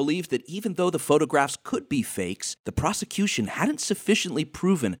Dowling believed that even though the photographs could be fakes, the prosecution hadn't sufficiently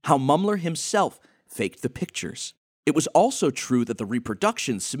proven how Mumler himself faked the pictures. It was also true that the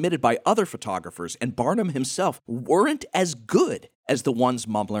reproductions submitted by other photographers and Barnum himself weren't as good as the ones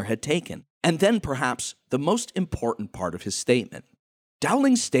Mumler had taken. And then, perhaps, the most important part of his statement.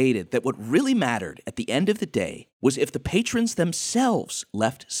 Dowling stated that what really mattered at the end of the day was if the patrons themselves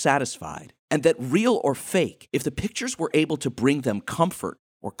left satisfied, and that real or fake, if the pictures were able to bring them comfort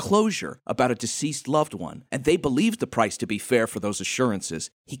or closure about a deceased loved one, and they believed the price to be fair for those assurances,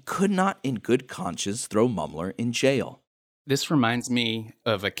 he could not in good conscience throw Mumler in jail. This reminds me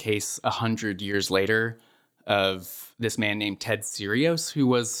of a case 100 years later. of this man named Ted Sirios, who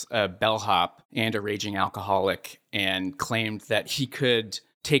was a bellhop and a raging alcoholic, and claimed that he could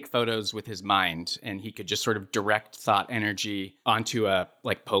take photos with his mind and he could just sort of direct thought energy onto a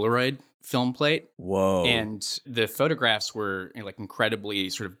Polaroid film plate. Whoa. And the photographs were incredibly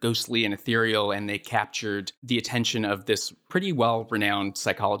sort of ghostly and ethereal, and they captured the attention of this pretty well-renowned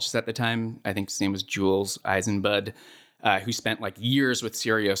psychologist at the time. I think his name was Jules Eisenbud, who spent years with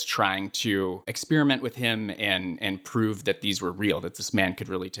Sirius trying to experiment with him and prove that these were real, that this man could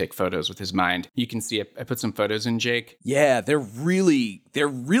really take photos with his mind. You can see I put some photos in, Jake. Yeah, they're really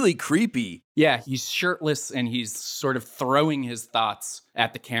creepy. Yeah, he's shirtless and he's sort of throwing his thoughts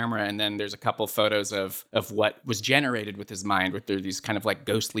at the camera. And then there's a couple photos of what was generated with his mind, with these kind of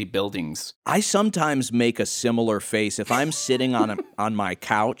ghostly buildings. I sometimes make a similar face if I'm sitting on my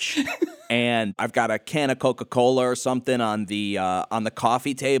couch and I've got a can of Coca-Cola or something on the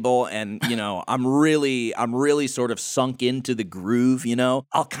coffee table, and I'm really sort of sunk into the groove.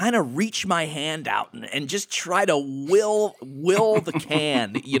 I'll kind of reach my hand out and just try to will the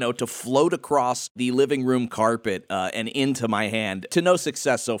can to float across the living room carpet and into my hand. To no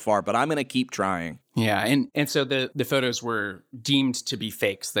success so far, but I'm gonna keep trying. Yeah, and so the photos were deemed to be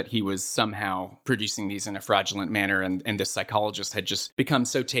fakes, that he was somehow producing these in a fraudulent manner, and the psychologist had just become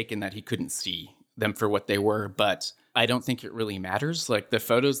so taken that he couldn't see them for what they were. But I don't think it really matters. The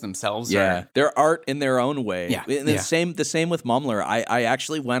photos themselves are... they're art in their own way. Yeah. The same with Mumler. I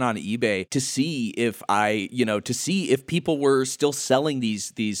actually went on eBay to see if people were still selling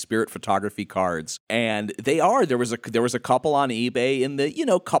these spirit photography cards. And they are. There was a couple on eBay in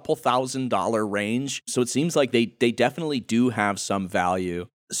the, couple $1,000 range. So it seems like they definitely do have some value.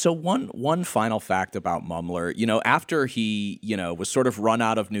 So one final fact about Mumler, after he, was sort of run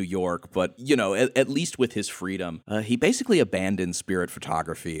out of New York, but, at least with his freedom, he basically abandoned spirit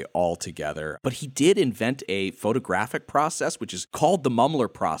photography altogether. But he did invent a photographic process, which is called the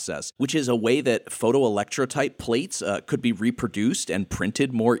Mumler process, which is a way that photoelectrotype plates could be reproduced and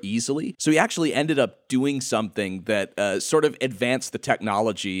printed more easily. So he actually ended up doing something that sort of advanced the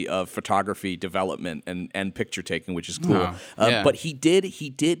technology of photography development and picture taking, which is cool. But he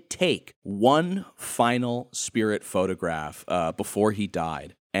did take one final spirit photograph before he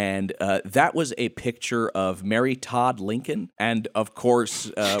died. And that was a picture of Mary Todd Lincoln. And of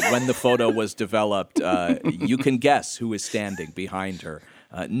course, when the photo was developed, you can guess who is standing behind her.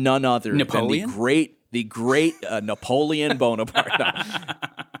 None other Napoleon? than the great Napoleon Bonaparte.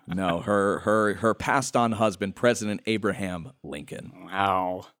 No, her passed on husband, President Abraham Lincoln.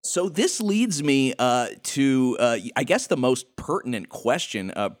 Wow. So this leads me to, I guess, the most pertinent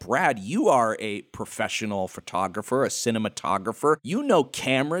question. Brad, you are a professional photographer, a cinematographer. You know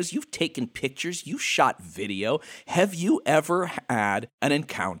cameras. You've taken pictures. You've shot video. Have you ever had an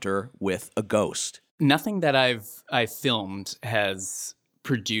encounter with a ghost? Nothing that I've filmed has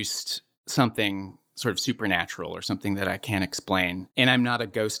produced something sort of supernatural or something that I can't explain. And I'm not a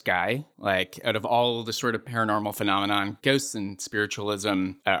ghost guy. Out of all the sort of paranormal phenomenon, ghosts and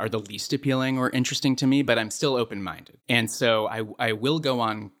spiritualism are the least appealing or interesting to me, but I'm still open-minded. And so I will go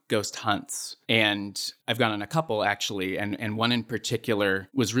on ghost hunts. And I've gone on a couple, actually, and one in particular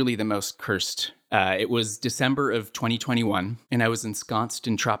was really the most cursed. It was December of 2021, and I was ensconced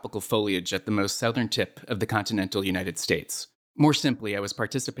in tropical foliage at the most southern tip of the continental United States. More simply, I was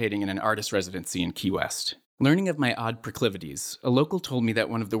participating in an artist residency in Key West. Learning of my odd proclivities, a local told me that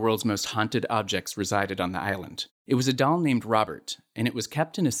one of the world's most haunted objects resided on the island. It was a doll named Robert, and it was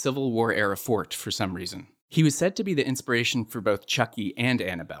kept in a Civil War-era fort for some reason. He was said to be the inspiration for both Chucky and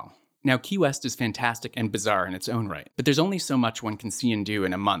Annabelle. Now, Key West is fantastic and bizarre in its own right, but there's only so much one can see and do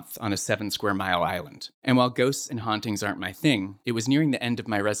in a month on a 7-square-mile island. And while ghosts and hauntings aren't my thing, it was nearing the end of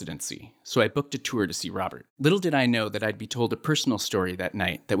my residency, so I booked a tour to see Robert. Little did I know that I'd be told a personal story that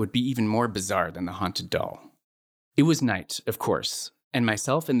night that would be even more bizarre than the haunted doll. It was night, of course, and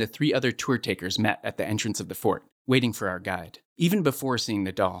myself and the 3 other tour takers met at the entrance of the fort, waiting for our guide. Even before seeing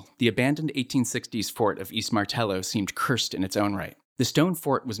the doll, the abandoned 1860s fort of East Martello seemed cursed in its own right. The stone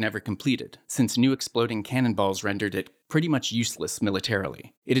fort was never completed, since new exploding cannonballs rendered it pretty much useless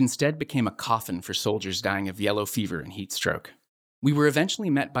militarily. It instead became a coffin for soldiers dying of yellow fever and heat stroke. We were eventually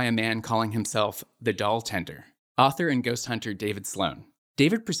met by a man calling himself the Doll Tender, author and ghost hunter David Sloan.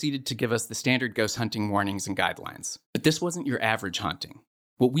 David proceeded to give us the standard ghost hunting warnings and guidelines, but this wasn't your average haunting.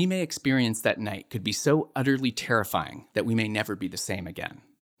 What we may experience that night could be so utterly terrifying that we may never be the same again.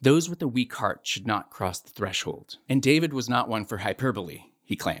 Those with a weak heart should not cross the threshold. And David was not one for hyperbole,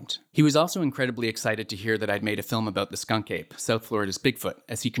 he claimed. He was also incredibly excited to hear that I'd made a film about the skunk ape, South Florida's Bigfoot,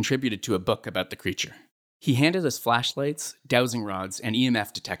 as he contributed to a book about the creature. He handed us flashlights, dowsing rods, and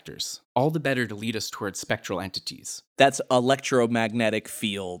EMF detectors, all the better to lead us towards spectral entities. That's electromagnetic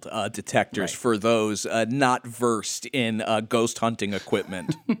field detectors Right. for those not versed in ghost hunting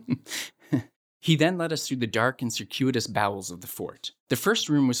equipment. He then led us through the dark and circuitous bowels of the fort. The first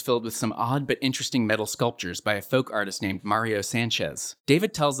room was filled with some odd but interesting metal sculptures by a folk artist named Mario Sanchez.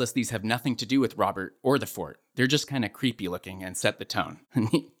 David tells us these have nothing to do with Robert or the fort. They're just kind of creepy looking and set the tone.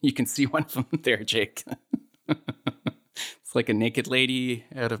 You can see one of them there, Jake. It's like a naked lady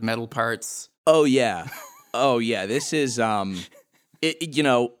out of metal parts. Oh, yeah. Oh, yeah. This is,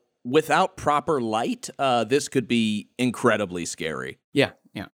 without proper light, this could be incredibly scary. Yeah.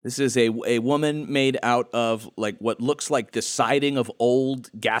 This is a woman made out of like what looks like the siding of old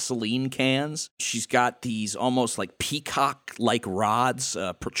gasoline cans. She's got these almost like peacock-like rods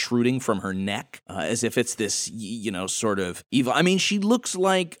protruding from her neck, as if it's this, sort of evil. I mean, she looks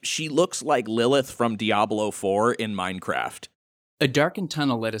like Lilith from Diablo 4 in Minecraft. A darkened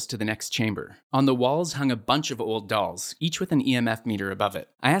tunnel led us to the next chamber. On the walls hung a bunch of old dolls, each with an EMF meter above it.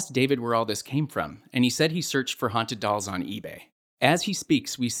 I asked David where all this came from, and he said he searched for haunted dolls on eBay. As he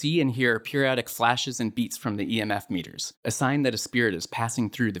speaks, we see and hear periodic flashes and beats from the EMF meters, a sign that a spirit is passing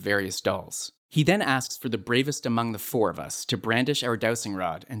through the various dolls. He then asks for the bravest among the four of us to brandish our dowsing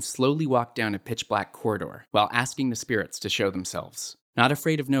rod and slowly walk down a pitch-black corridor, while asking the spirits to show themselves. Not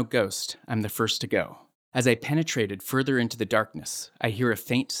afraid of no ghost, I'm the first to go. As I penetrated further into the darkness, I hear a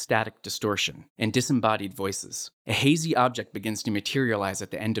faint static distortion and disembodied voices. A hazy object begins to materialize at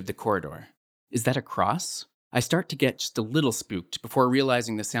the end of the corridor. Is that a cross? I start to get just a little spooked before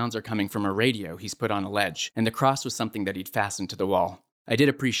realizing the sounds are coming from a radio he's put on a ledge, and the cross was something that he'd fastened to the wall. I did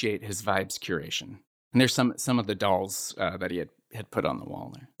appreciate his vibes curation. And there's some of the dolls that he had put on the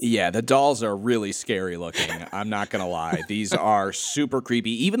wall there. Yeah, the dolls are really scary looking. I'm not going to lie. These are super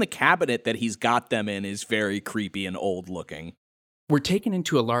creepy. Even the cabinet that he's got them in is very creepy and old looking. We're taken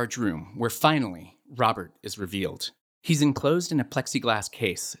into a large room where finally Robert is revealed. He's enclosed in a plexiglass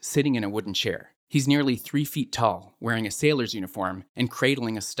case, sitting in a wooden chair. He's nearly 3 feet tall, wearing a sailor's uniform and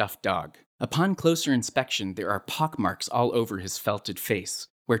cradling a stuffed dog. Upon closer inspection, there are pockmarks all over his felted face,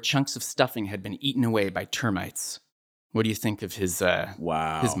 where chunks of stuffing had been eaten away by termites. What do you think of his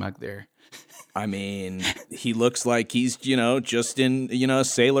mug there? I mean, he looks like he's, just in, a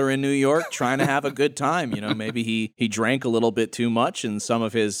sailor in New York trying to have a good time. Maybe he drank a little bit too much and some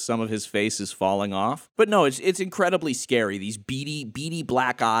of his face is falling off. But no, it's incredibly scary. These beady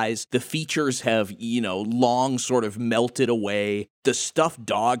black eyes. The features have, long sort of melted away. The stuffed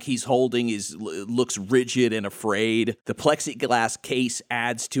dog he's holding looks rigid and afraid. The plexiglass case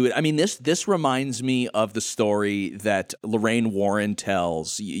adds to it. I mean, this reminds me of the story that Lorraine Warren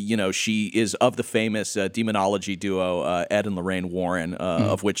tells. She is of the famous demonology duo Ed and Lorraine Warren,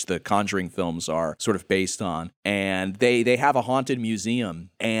 of which the Conjuring films are sort of based on. And they have a haunted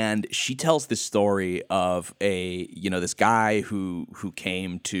museum. And she tells this story of this guy who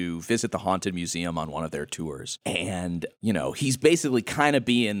came to visit the haunted museum on one of their tours. And, he's basically kind of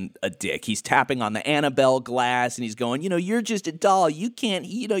being a dick. He's tapping on the Annabelle glass and he's going, you're just a doll. You can't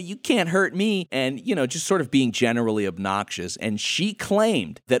hurt me. And, just sort of being generally obnoxious. And she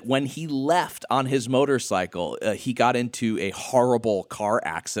claimed that when he left on his motorcycle, he got into a horrible car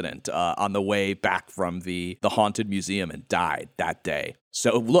accident on the way back from the haunted museum and died that day.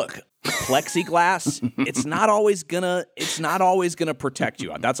 So look, plexiglass, it's not always gonna protect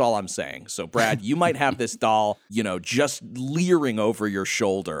you. That's all I'm saying. So Brad, you might have this doll, just leering over your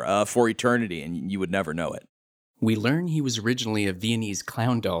shoulder for eternity, and you would never know it. We learn he was originally a Viennese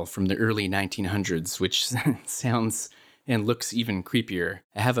clown doll from the early 1900s, which sounds and looks even creepier.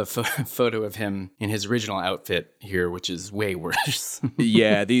 I have a photo of him in his original outfit here, which is way worse.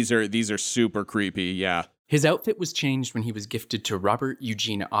 Yeah, these are super creepy, yeah. His outfit was changed when he was gifted to Robert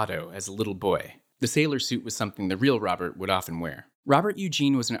Eugene Otto as a little boy. The sailor suit was something the real Robert would often wear. Robert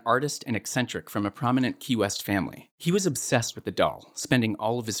Eugene was an artist and eccentric from a prominent Key West family. He was obsessed with the doll, spending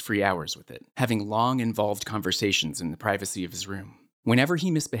all of his free hours with it, having long, involved conversations in the privacy of his room. Whenever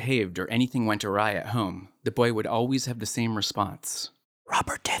he misbehaved or anything went awry at home, the boy would always have the same response.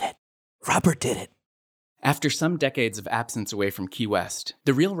 Robert did it. Robert did it. After some decades of absence away from Key West,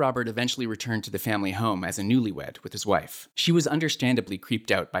 the real Robert eventually returned to the family home as a newlywed with his wife. She was understandably creeped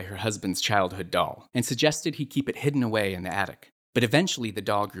out by her husband's childhood doll and suggested he keep it hidden away in the attic. But eventually the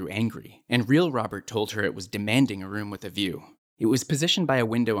doll grew angry, and real Robert told her it was demanding a room with a view. It was positioned by a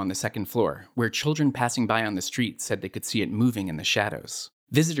window on the second floor, where children passing by on the street said they could see it moving in the shadows.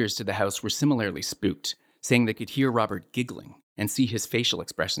 Visitors to the house were similarly spooked, saying they could hear Robert giggling and see his facial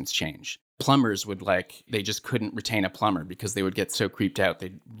expressions change. Plumbers they just couldn't retain a plumber because they would get so creeped out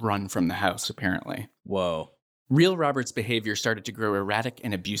they'd run from the house, apparently. Whoa. Real Robert's behavior started to grow erratic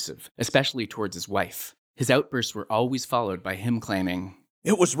and abusive, especially towards his wife. His outbursts were always followed by him claiming,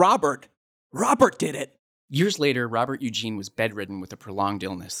 "It was Robert. Robert did it." Years later, Robert Eugene was bedridden with a prolonged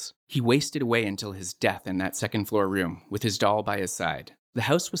illness. He wasted away until his death in that second-floor room, with his doll by his side. The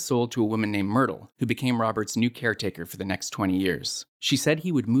house was sold to a woman named Myrtle, who became Robert's new caretaker for the next 20 years. She said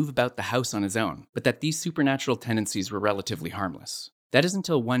he would move about the house on his own, but that these supernatural tendencies were relatively harmless. That is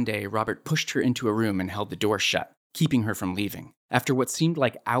until one day, Robert pushed her into a room and held the door shut, keeping her from leaving. After what seemed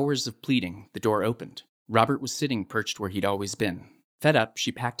like hours of pleading, the door opened. Robert was sitting perched where he'd always been. Fed up,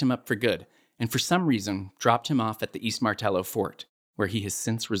 she packed him up for good, and for some reason, dropped him off at the East Martello Fort, where he has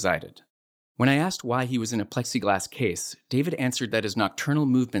since resided. When I asked why he was in a plexiglass case, David answered that his nocturnal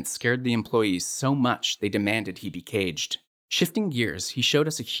movements scared the employees so much they demanded he be caged. Shifting gears, he showed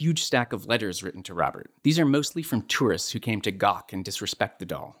us a huge stack of letters written to Robert. These are mostly from tourists who came to gawk and disrespect the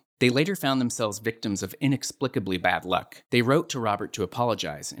doll. They later found themselves victims of inexplicably bad luck. They wrote to Robert to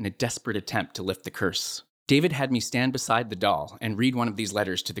apologize in a desperate attempt to lift the curse. David had me stand beside the doll and read one of these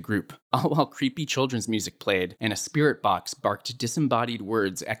letters to the group, all while creepy children's music played and a spirit box barked disembodied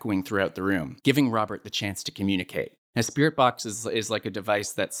words echoing throughout the room, giving Robert the chance to communicate. A spirit box is like a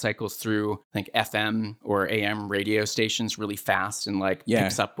device that cycles through, I think, FM or AM radio stations really fast and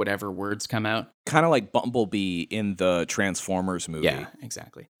picks up whatever words come out. Kind of like Bumblebee in the Transformers movie. Yeah,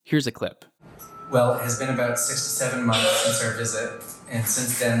 exactly. Here's a clip. Well, it has been about 6 to 7 months since our visit, and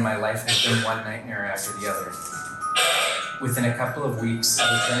since then my life has been one nightmare after the other. Within a couple of weeks of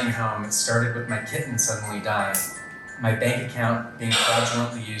returning home, it started with my kitten suddenly dying, my bank account being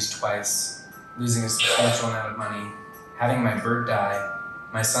fraudulently used twice, losing a substantial amount of money, having my bird die,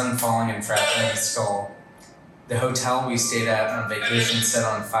 my son falling and fracturing his skull, the hotel we stayed at on vacation set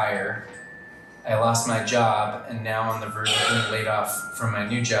on fire, I lost my job and now on the verge of being laid off from my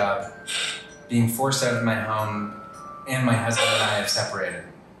new job, being forced out of my home, and my husband and I have separated.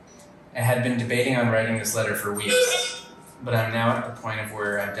 I had been debating on writing this letter for weeks, but I'm now at the point of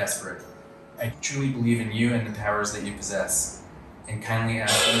where I'm desperate. I truly believe in you and the powers that you possess, and kindly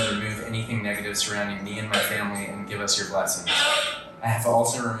ask you to remove anything negative surrounding me and my family and give us your blessing. I have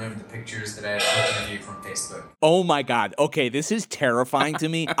also removed the pictures that I have taken of you from Facebook. Oh my God. Okay, this is terrifying to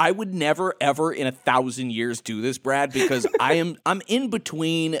me. I would never, ever in 1,000 years do this, Brad, because I'm in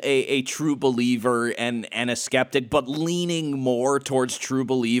between a true believer and a skeptic, but leaning more towards true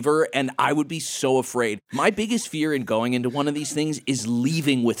believer, and I would be so afraid. My biggest fear in going into one of these things is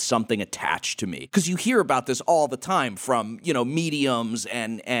leaving with something attached to me. Because you hear about this all the time from, mediums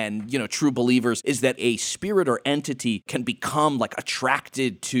and true believers, is that a spirit or entity can become like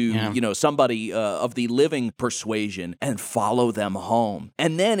attracted to, somebody of the living persuasion and follow them home.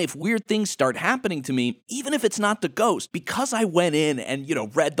 And then if weird things start happening to me, even if it's not the ghost, because I went in and,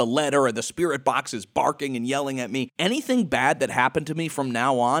 read the letter and the spirit box is barking and yelling at me, anything bad that happened to me from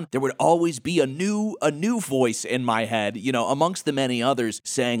now on, there would always be a new voice in my head, amongst the many others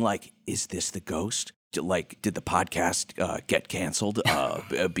saying is this the ghost? Did the podcast get canceled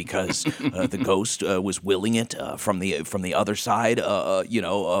because the ghost was willing it from the other side,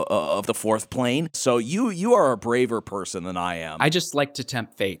 of the fourth plane? So you are a braver person than I am. I just like to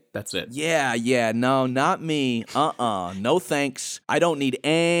tempt fate. That's it. Yeah. No, not me. No thanks. I don't need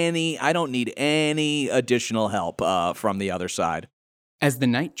any additional help from the other side. As the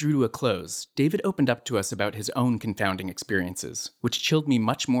night drew to a close, David opened up to us about his own confounding experiences, which chilled me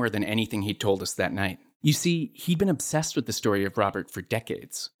much more than anything he'd told us that night. You see, he'd been obsessed with the story of Robert for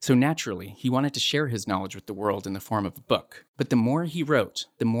decades, so naturally, he wanted to share his knowledge with the world in the form of a book. But the more he wrote,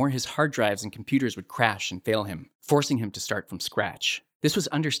 the more his hard drives and computers would crash and fail him, forcing him to start from scratch. This was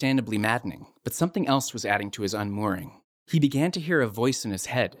understandably maddening, but something else was adding to his unmooring. He began to hear a voice in his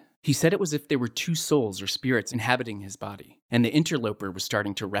head. He said it was if there were two souls or spirits inhabiting his body, and the interloper was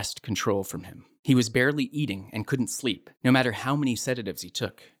starting to wrest control from him. He was barely eating and couldn't sleep, no matter how many sedatives he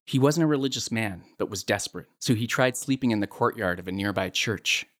took. He wasn't a religious man, but was desperate, so he tried sleeping in the courtyard of a nearby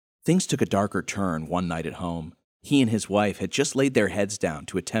church. Things took a darker turn one night at home. He and his wife had just laid their heads down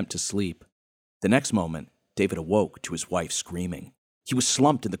to attempt to sleep. The next moment, David awoke to his wife screaming. He was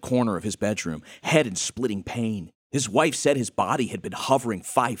slumped in the corner of his bedroom, head in splitting pain. His wife said his body had been hovering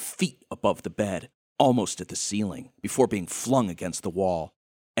 5 feet above the bed, almost at the ceiling, before being flung against the wall.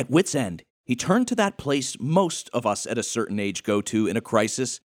 At wit's end, he turned to that place most of us at a certain age go to in a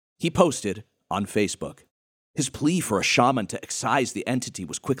crisis. He posted on Facebook. His plea for a shaman to excise the entity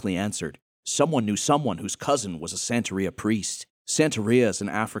was quickly answered. Someone knew someone whose cousin was a Santeria priest. Santeria is an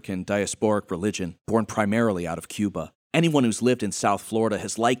African diasporic religion born primarily out of Cuba. Anyone who's lived in South Florida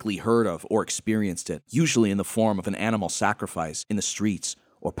has likely heard of or experienced it, usually in the form of an animal sacrifice in the streets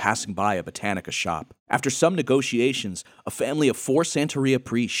or passing by a Botanica shop. After some negotiations, a family of 4 Santeria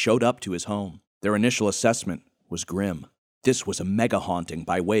priests showed up to his home. Their initial assessment was grim. This was a mega haunting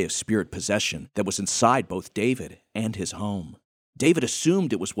by way of spirit possession that was inside both David and his home. David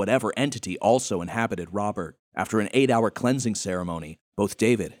assumed it was whatever entity also inhabited Robert. After an 8-hour cleansing ceremony, both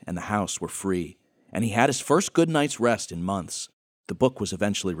David and the house were free, and he had his first good night's rest in months. The book was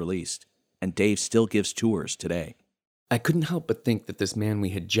eventually released, and Dave still gives tours today. I couldn't help but think that this man we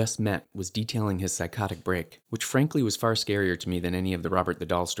had just met was detailing his psychotic break, which frankly was far scarier to me than any of the Robert the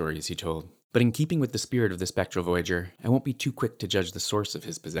Doll stories he told. But in keeping with the spirit of the Spectral Voyager, I won't be too quick to judge the source of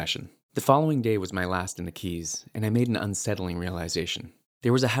his possession. The following day was my last in the Keys, and I made an unsettling realization.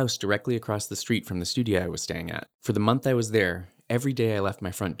 There was a house directly across the street from the studio I was staying at. For the month I was there, every day I left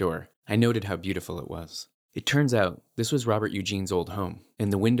my front door, I noted how beautiful it was. It turns out, this was Robert Eugene's old home,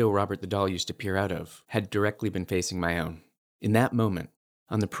 and the window Robert the Doll used to peer out of had directly been facing my own. In that moment,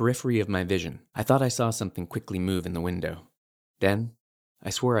 on the periphery of my vision, I thought I saw something quickly move in the window. Then, I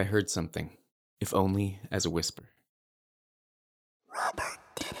swore I heard something, if only as a whisper. Robert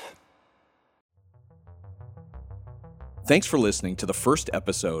did it. Thanks for listening to the first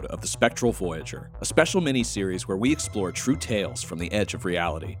episode of The Spectral Voyager, a special mini-series where we explore true tales from the edge of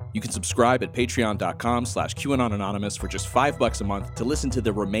reality. You can subscribe at patreon.com/QAnonAnonymous for just $5 a month to listen to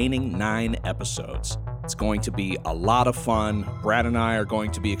the remaining 9 episodes. It's going to be a lot of fun. Brad and I are going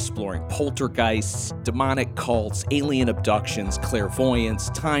to be exploring poltergeists, demonic cults, alien abductions,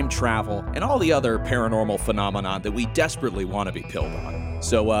 clairvoyance, time travel, and all the other paranormal phenomenon that we desperately want to be pilled on.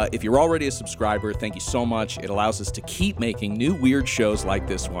 So if you're already a subscriber, thank you so much. It allows us to keep making new weird shows like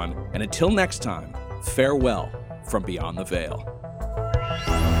this one. And until next time, farewell from beyond the veil.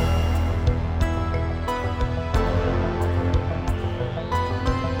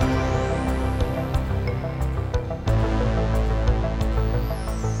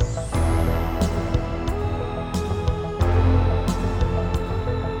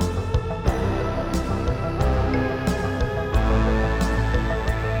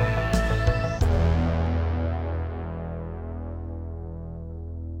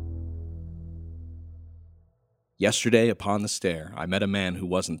 Yesterday, upon the stair, I met a man who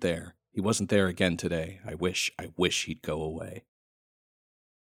wasn't there. He wasn't there again today. I wish he'd go away.